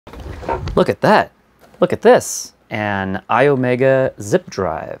Look at that. Look at this. An Iomega Zip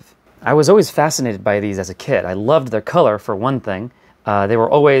Drive. I was always fascinated by these as a kid. I loved their color, for one thing. They were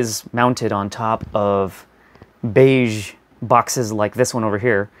always mounted on top of beige boxes like this one over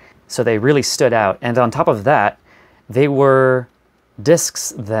here, so they really stood out. And on top of that, they were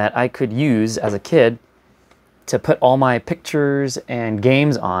discs that I could use as a kid to put all my pictures and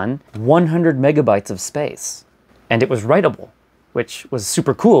games on. 100 megabytes of space. And it was writable, which was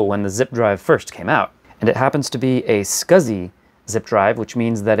super cool when the zip drive first came out. And it happens to be a SCSI zip drive, which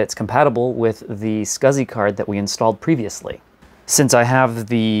means that it's compatible with the SCSI card that we installed previously. Since I have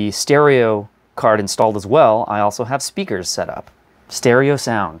the stereo card installed as well, I also have speakers set up. Stereo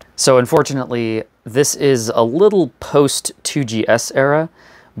sound. So unfortunately, this is a little post 2GS era,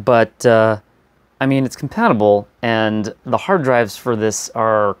 but I mean, it's compatible, and the hard drives for this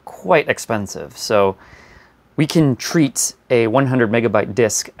are quite expensive. So we can treat a 100 megabyte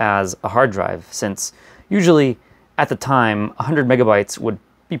disk as a hard drive, since usually at the time, 100 megabytes would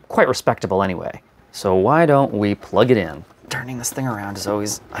be quite respectable anyway. So why don't we plug it in? Turning this thing around is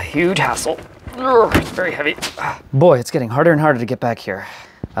always a huge hassle. Ugh, it's very heavy. Boy, it's getting harder and harder to get back here.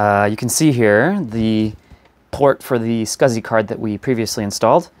 You can see here the port for the SCSI card that we previously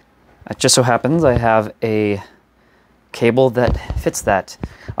installed. It just so happens I have a cable that fits that.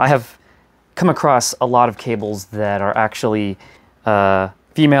 I have come across a lot of cables that are actually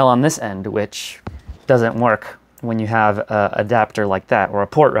female on this end, which doesn't work when you have an adapter like that, or a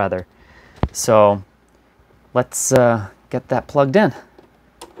port rather. So let's get that plugged in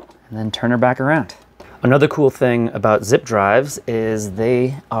and then turn her back around. Another cool thing about zip drives is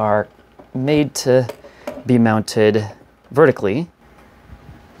they are made to be mounted vertically.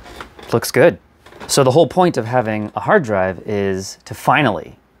 Looks good. So the whole point of having a hard drive is to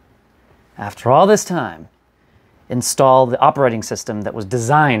finally, after all this time, install the operating system that was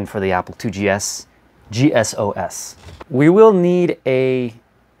designed for the Apple IIGS, GSOS. We will need a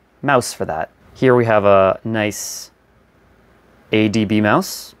mouse for that. Here we have a nice ADB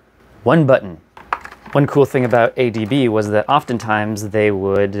mouse. One button. One cool thing about ADB was that oftentimes they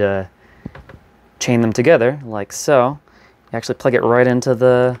would chain them together like so. You actually plug it right into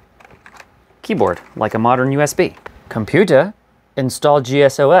the keyboard, like a modern USB. Computer, install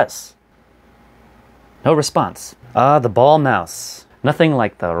GSOS. No response. The ball mouse. Nothing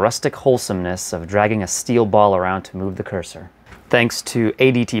like the rustic wholesomeness of dragging a steel ball around to move the cursor. Thanks to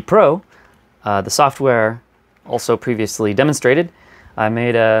ADT Pro, the software also previously demonstrated, I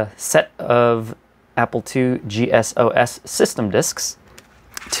made a set of Apple II GSOS system disks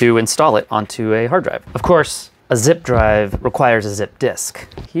to install it onto a hard drive. Of course, a zip drive requires a zip disk.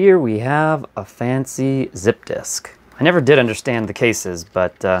 Here we have a fancy zip disk. I never did understand the cases,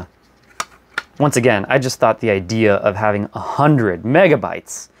 but once again, I just thought the idea of having 100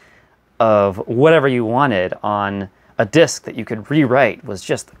 megabytes of whatever you wanted on a disk that you could rewrite was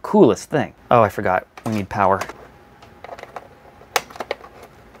just the coolest thing. Oh, I forgot, we need power.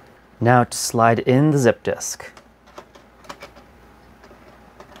 Now to slide in the zip disk.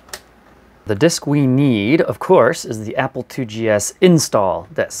 The disk we need, of course, is the Apple IIGS install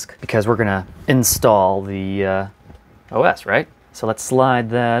disk, because we're gonna install the OS, right? So let's slide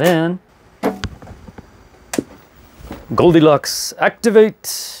that in. Goldilocks,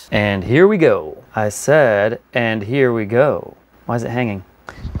 activate! And here we go. I said, and here we go. Why is it hanging?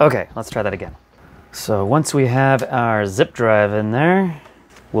 Okay, let's try that again. So once we have our zip drive in there,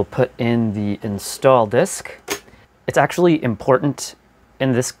 we'll put in the install disk. It's actually important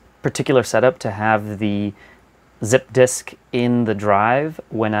in this particular setup to have the zip disk in the drive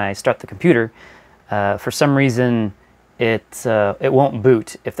when I start the computer. For some reason, it won't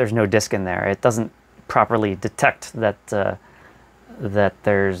boot if there's no disk in there. It doesn't properly detect that that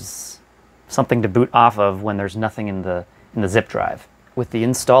there's something to boot off of when there's nothing in the zip drive. With the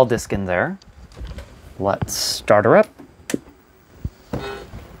install disk in there, let's start her up.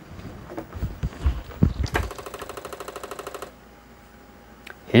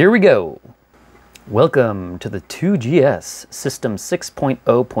 Here we go. Welcome to the 2GS System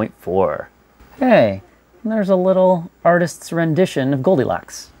 6.0.4. Hey, there's a little artist's rendition of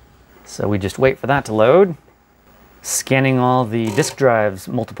Goldilocks. So we just wait for that to load. Scanning all the disk drives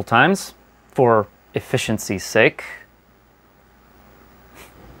multiple times for efficiency's sake.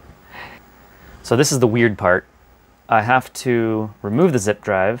 So this is the weird part. I have to remove the zip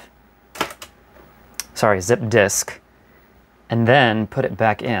drive, zip disk, and then put it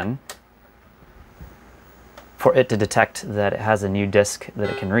back in for it to detect that it has a new disk that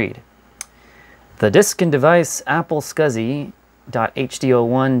it can read. The disk and device Apple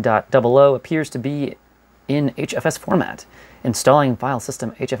SCSI.HDO1.00 appears to be in HFS format. Installing file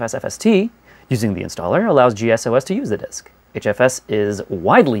system HFS FST using the installer allows GSOS to use the disk. HFS is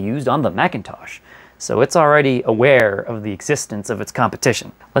widely used on the Macintosh, so it's already aware of the existence of its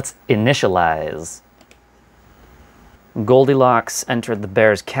competition. Let's initialize. Goldilocks entered the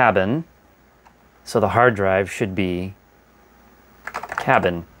bear's cabin, so the hard drive should be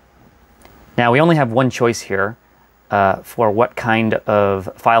cabin. Now, we only have one choice here for what kind of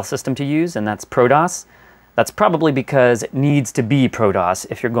file system to use, and that's ProDOS. That's probably because it needs to be ProDOS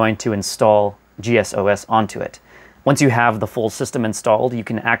if you're going to install GSOS onto it. Once you have the full system installed, you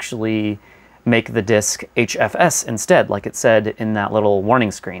can actually make the disk HFS instead, like it said in that little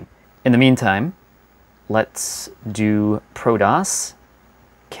warning screen. In the meantime, let's do ProDOS,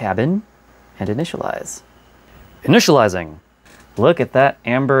 cabin, and initialize. Initializing. Look at that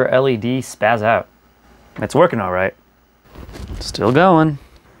amber LED spaz out. It's working all right. Still going.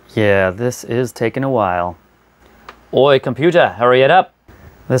 Yeah, this is taking a while. Oi, computer, hurry it up.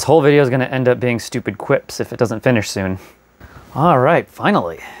 This whole video is going to end up being stupid quips if it doesn't finish soon. All right,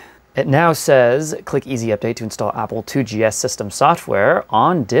 finally. It now says, click Easy Update to install Apple IIGS system software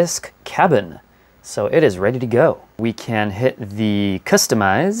on disk cabin. So it is ready to go. We can hit the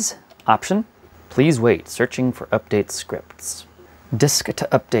Customize option. Please wait, searching for update scripts. Disk to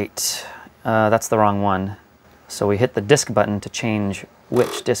update. That's the wrong one. So we hit the disk button to change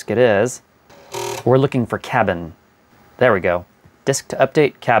which disk it is. We're looking for cabin. There we go. Disk to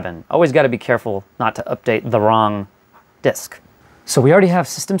update, cabin. Always got to be careful not to update the wrong disk. So we already have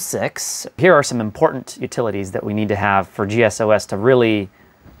System 6. Here are some important utilities that we need to have for GSOS to really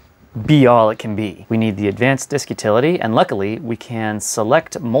be all it can be. We need the advanced disk utility, and luckily we can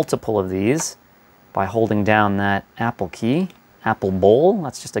select multiple of these by holding down that Apple key. Apple Bowl,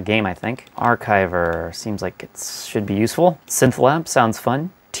 that's just a game, I think. Archiver, seems like it should be useful. SynthLab, sounds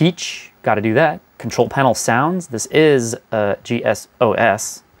fun. Teach, gotta do that. Control panel sounds, this is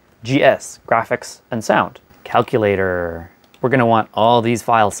GSOS. GS, graphics and sound. Calculator, we're gonna want all these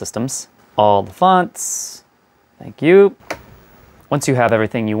file systems. All the fonts, thank you. Once you have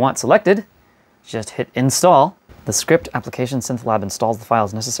everything you want selected, just hit install. The script application SynthLab installs the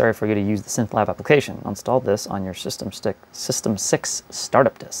files necessary for you to use the SynthLab application. Install this on your System 6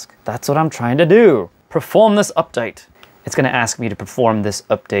 startup disk. That's what I'm trying to do. Perform this update. It's going to ask me to perform this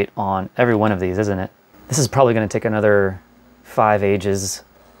update on every one of these, isn't it? This is probably going to take another 5 ages.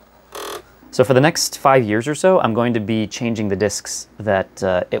 So for the next 5 years or so, I'm going to be changing the disks that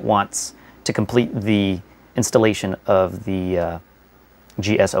it wants to complete the installation of the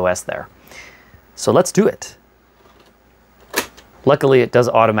GSOS there. So let's do it. Luckily, it does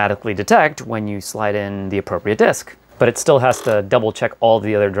automatically detect when you slide in the appropriate disk, but it still has to double check all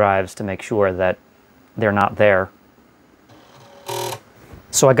the other drives to make sure that they're not there.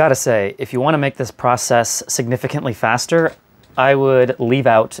 So I gotta say, if you want to make this process significantly faster, I would leave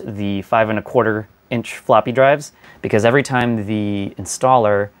out the 5¼ inch floppy drives, because every time the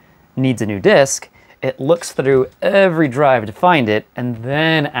installer needs a new disk, it looks through every drive to find it and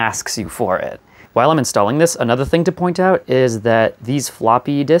then asks you for it. While I'm installing this, another thing to point out is that these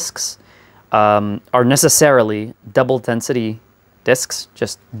floppy disks are necessarily double density disks,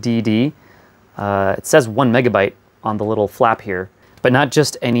 just DD. It says 1 megabyte on the little flap here, but not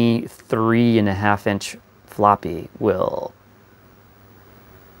just any 3½ inch floppy will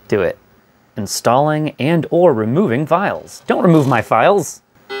do it. Installing and/or removing files. Don't remove my files.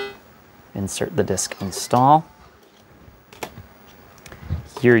 Insert the disk install.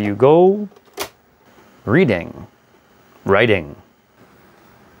 Here you go. Reading, writing.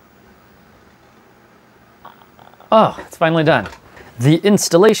 Oh, it's finally done. The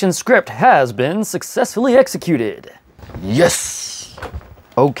installation script has been successfully executed. Yes!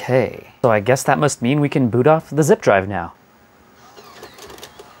 Okay, so I guess that must mean we can boot off the zip drive now.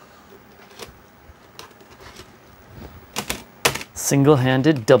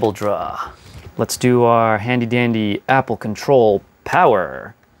 Single-handed double draw. Let's do our handy-dandy Apple control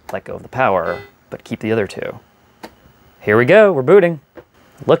power. Let go of the power, but keep the other two. Here we go, we're booting.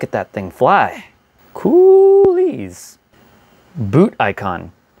 Look at that thing fly. Coolies. Boot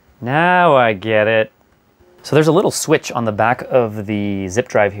icon. Now I get it. So there's a little switch on the back of the zip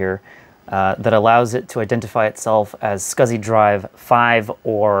drive here that allows it to identify itself as SCSI drive 5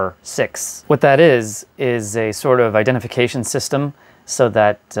 or 6. What that is a sort of identification system so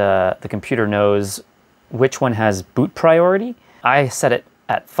that the computer knows which one has boot priority. I set it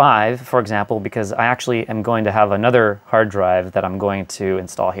at 5, for example, because I actually am going to have another hard drive that I'm going to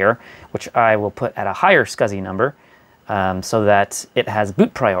install here, which I will put at a higher SCSI number so that it has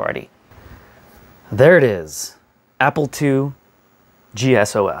boot priority. There it is, Apple II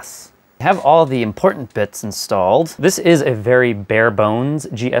GSOS. Have all the important bits installed. This is a very bare bones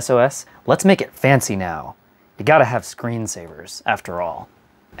GSOS. Let's make it fancy now. You gotta have screensavers, after all.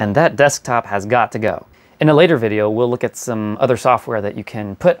 And that desktop has got to go. In a later video, we'll look at some other software that you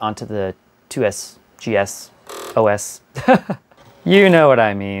can put onto the 2S GS OS. You know what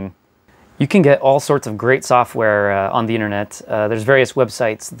I mean. You can get all sorts of great software on the internet. There's various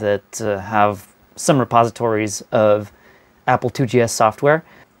websites that have some repositories of Apple IIGS software.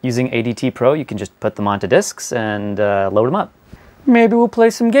 Using ADT Pro, you can just put them onto disks and load them up. Maybe we'll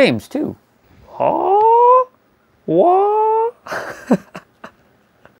play some games too. Oh, what?